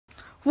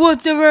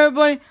What's up,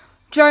 everybody?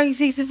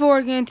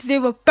 Dragon64 again. Today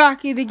we're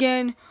back at it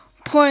again,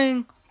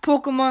 playing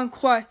Pokemon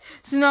Quest.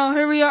 So now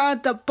here we are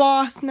at the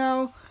boss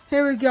now.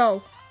 Here we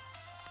go.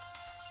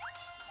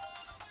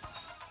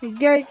 You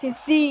guys can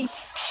see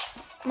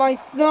my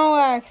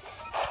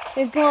Snorlax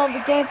is going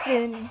up against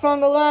it from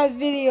the last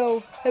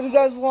video that you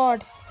guys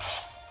watched.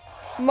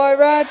 My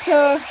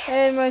Rata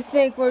and my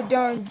Snake were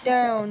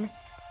down.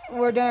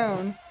 We're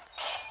down.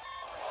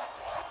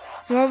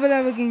 So hopefully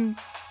that we can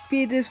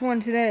beat this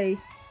one today.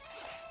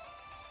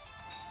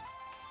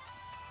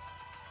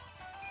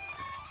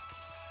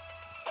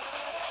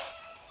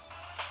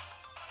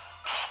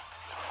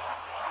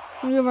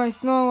 Look at my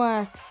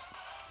Snorlax.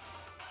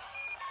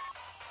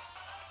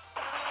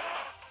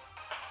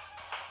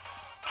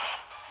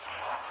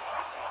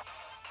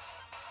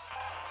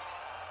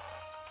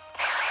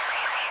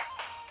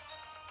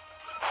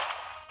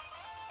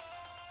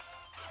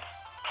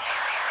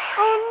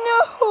 Oh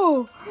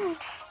no!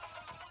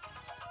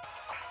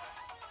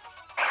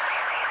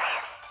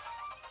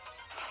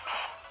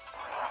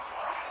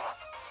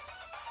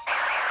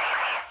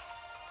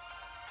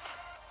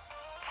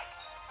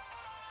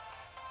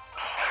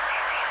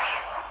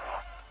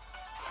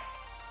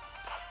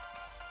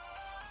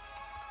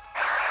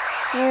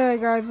 Yeah,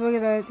 guys, look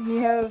at that. He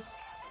has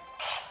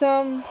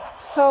some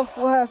health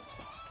left.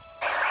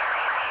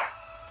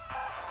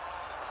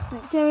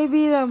 Can we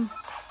beat him?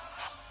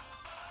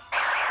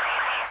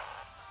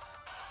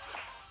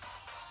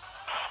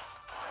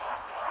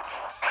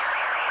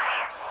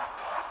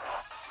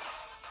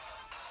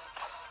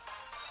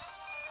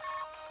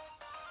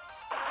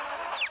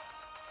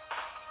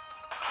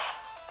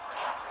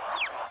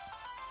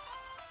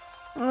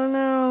 Oh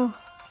no.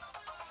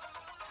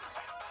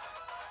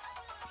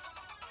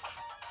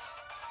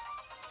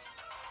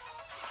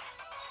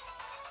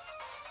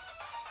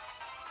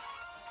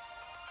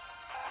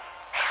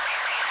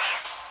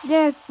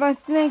 Yes, my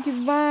snake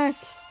is back.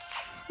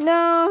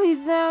 No,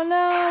 he's down.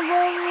 No,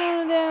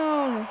 both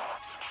down.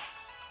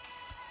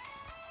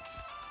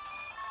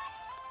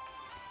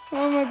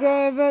 Oh my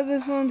god, I bet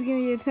this one's gonna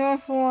be a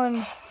tough one.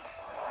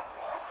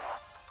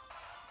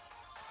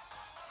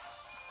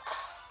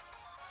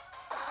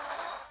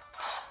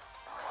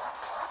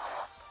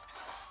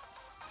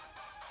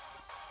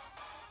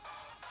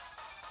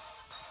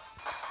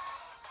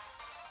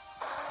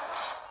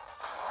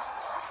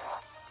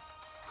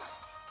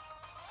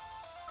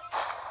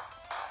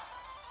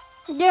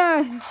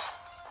 Yes!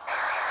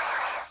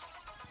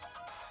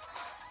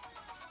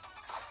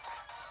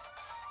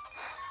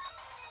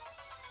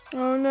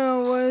 Oh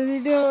no, what is he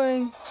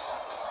doing?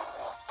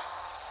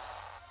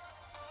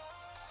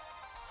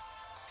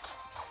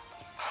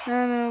 I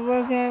don't know,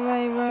 look at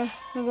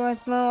my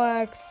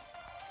Snorlax.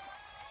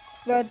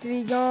 It's about to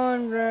be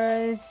gone,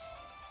 guys.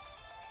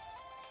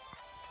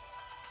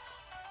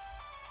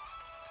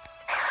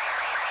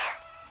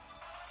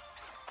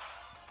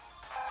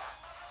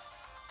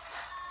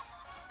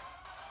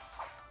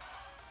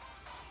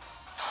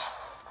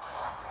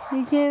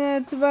 He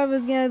cannot survive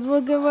us, guys.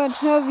 Look at what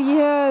health he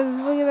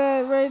has. Look at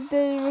that right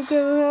there. Look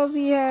at what health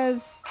he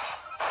has.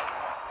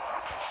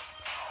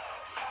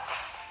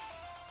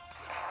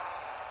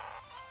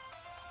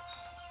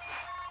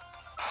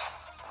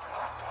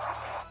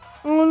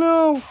 Oh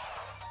no!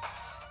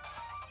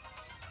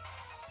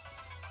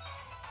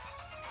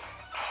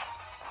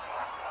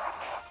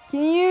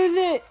 Can you use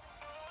it?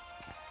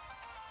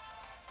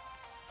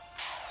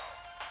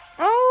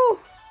 Oh!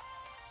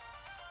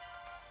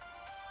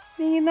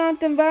 He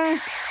knocked him back.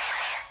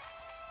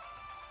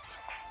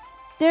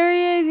 There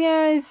he is,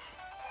 guys.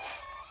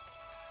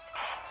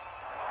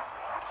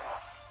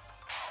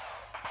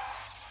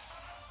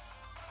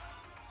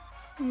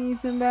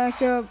 Needs him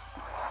back up.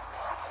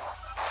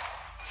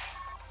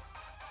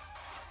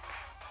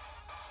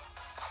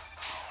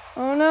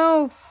 Oh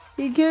no,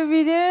 he could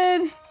be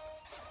dead.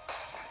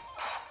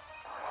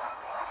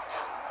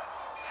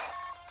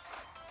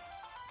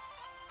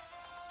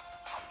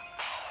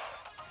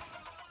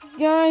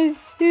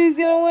 Guys, who's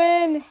gonna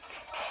win?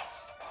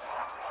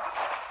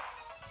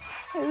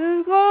 This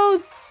is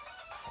close.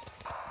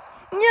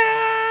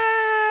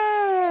 Yeah!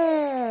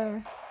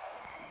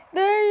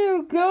 There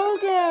you go,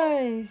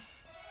 guys.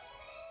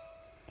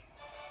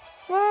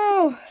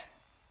 Wow.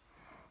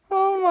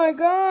 Oh my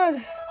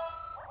god.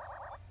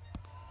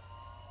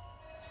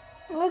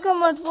 Look how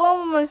much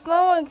level my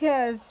Snorlax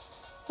has.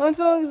 My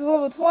Snorlax is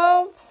level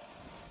 12.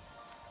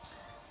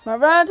 My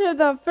Rattata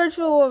is on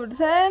virtual level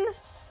 10.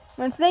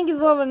 My Snake is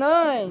level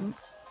 9.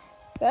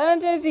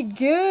 That's actually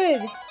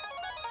good.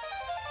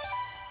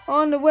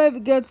 On the way, we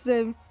got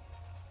some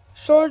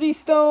Shorty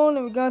Stone,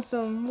 and we got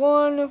some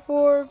 1,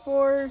 4,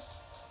 4.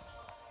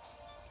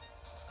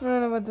 I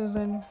don't know what those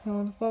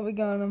are, but we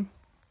got them.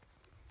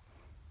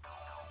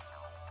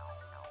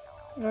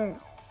 Alright.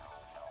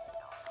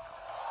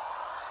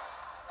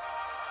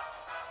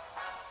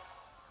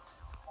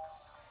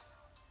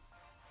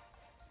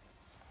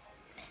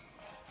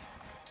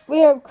 We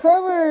have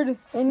covered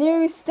a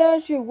new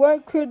statue.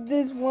 What could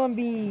this one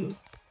be?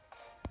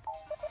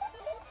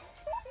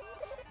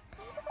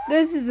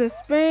 This is a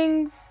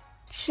spring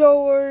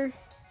shower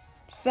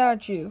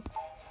statue.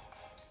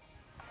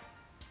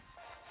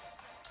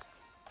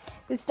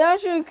 The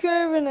statue is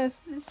curved in the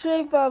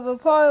shape of a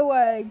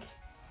poliwag.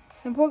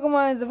 And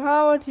Pokemon has the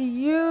power to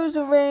use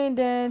a rain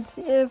dance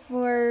if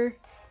we're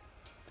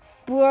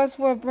blessed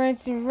with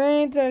branching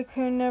rains that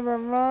could never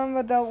run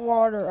without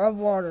water.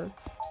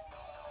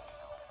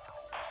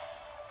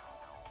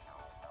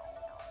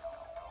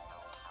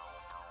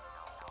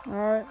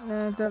 Alright,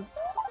 now it's up.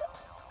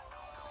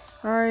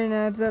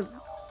 Now it's up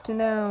to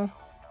now.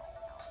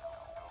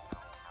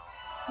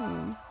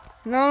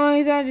 Not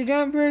only that, you're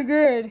doing pretty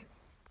good.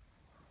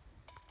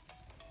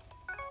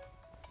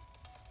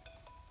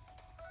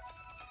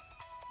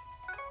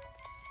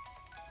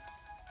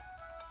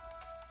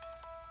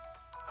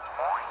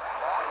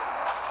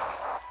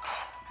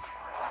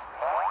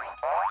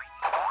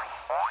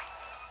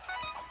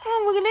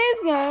 Oh, look at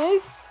these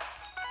guys.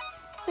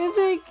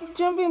 It's like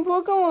jumping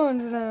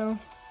Pokemons now.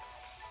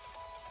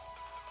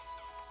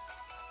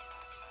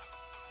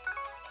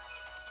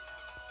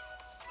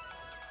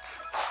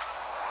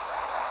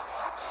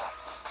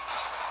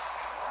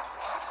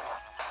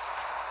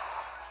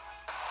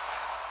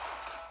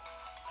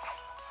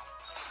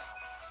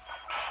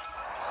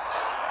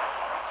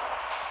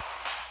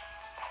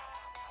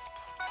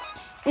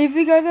 If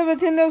you guys have a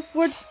Nintendo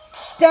Switch,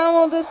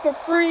 download this for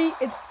free.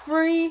 It's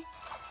free.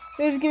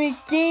 There's gonna be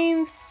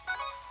games.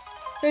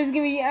 There's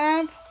gonna be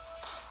app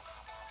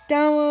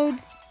downloads.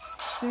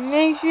 So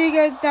make sure you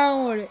guys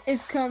download it.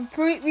 It's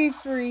completely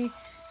free.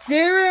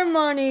 Zero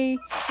money.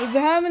 If you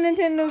have a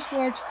Nintendo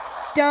Switch,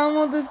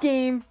 download this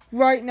game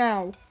right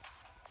now.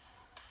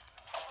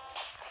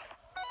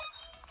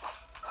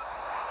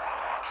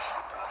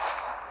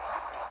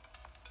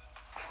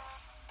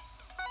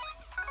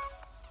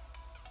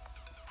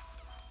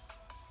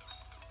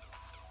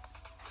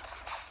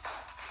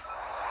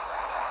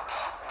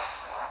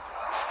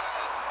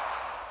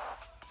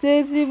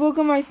 Seriously, look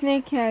at my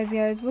snake cats,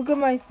 guys. Look at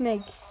my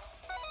snake.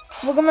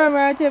 Look at my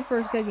rabbit for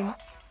a second.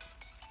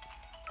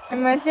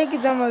 And my snake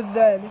is almost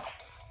dead.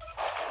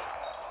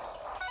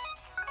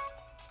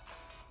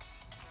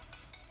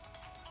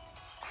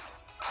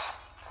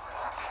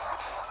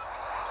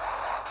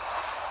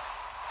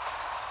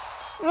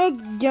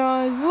 Look,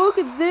 guys, look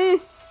at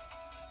this.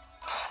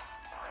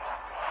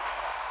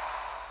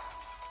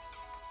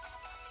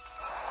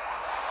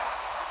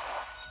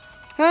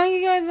 How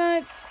you guys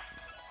not?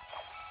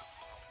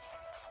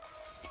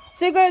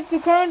 So guys, so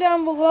comment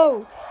down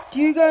below. Do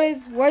you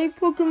guys like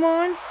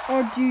Pokemon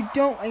or do you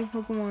don't like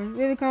Pokemon?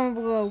 Leave a comment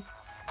below.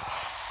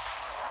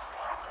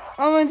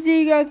 I want to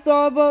see you guys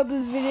thought about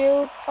this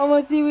video. I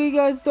want to see what you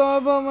guys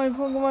thought about my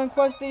Pokemon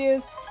Quest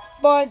videos.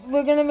 But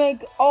we're going to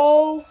make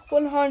all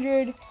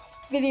 100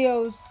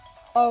 videos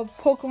of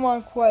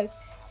Pokemon Quest.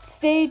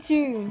 Stay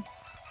tuned.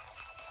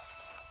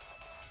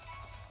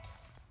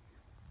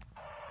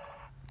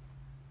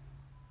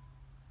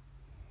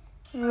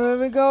 There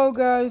we go,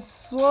 guys.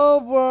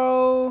 Slow,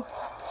 bro.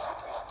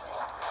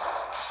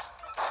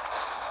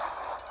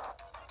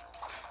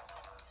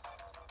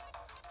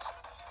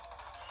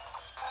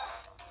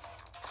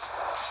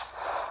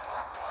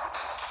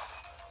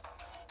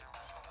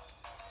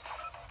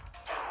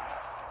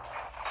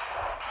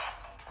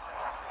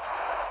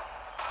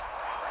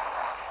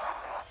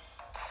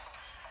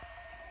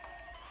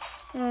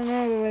 I don't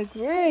know, like,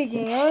 really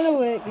getting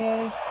on it,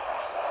 guys.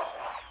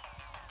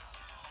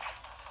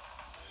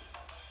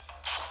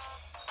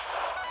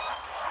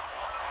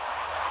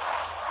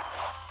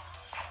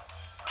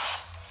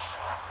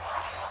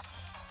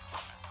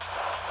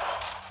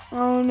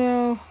 Oh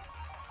no.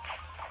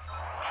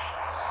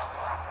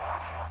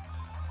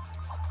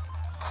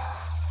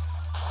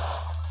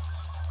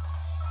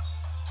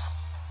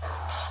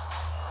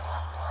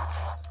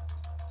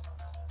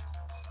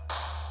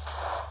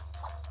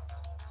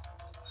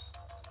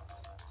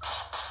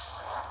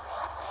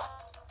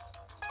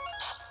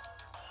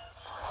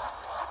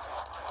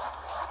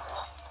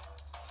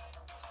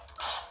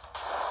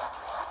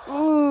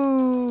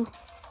 Ooh.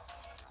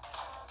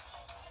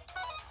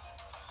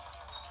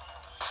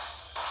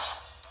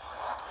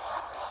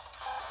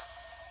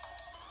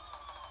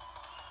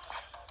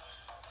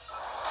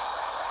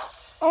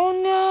 Oh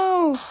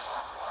no!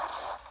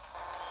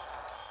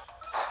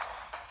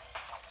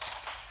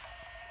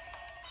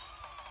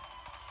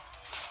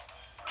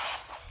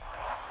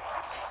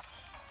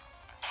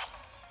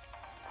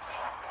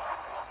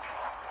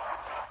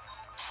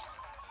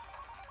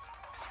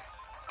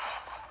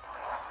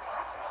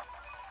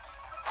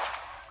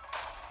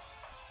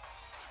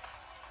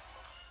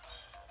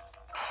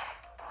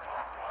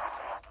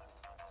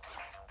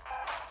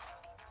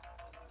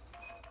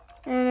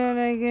 I don't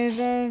know, I guess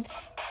that.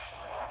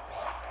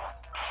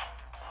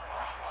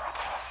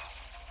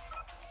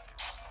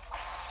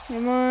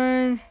 Come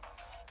on.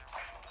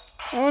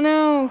 Oh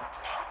no.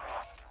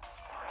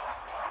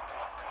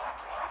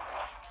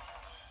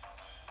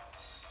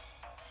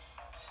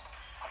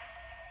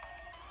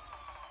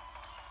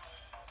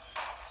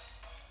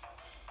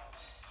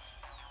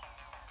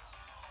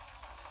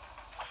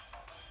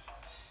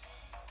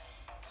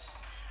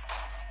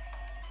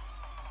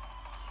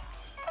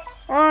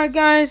 Alright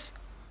guys,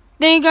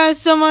 thank you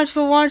guys so much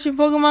for watching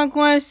Pokemon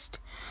Quest.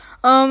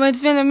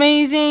 It's been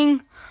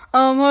amazing.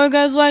 Hope you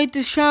guys like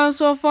this channel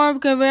so far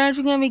because we're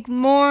actually gonna make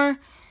more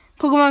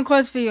Pokemon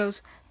Quest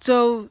videos.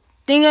 So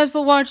thank you guys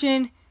for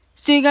watching.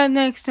 See you guys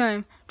next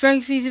time.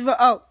 Dragon Season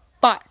for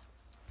bye.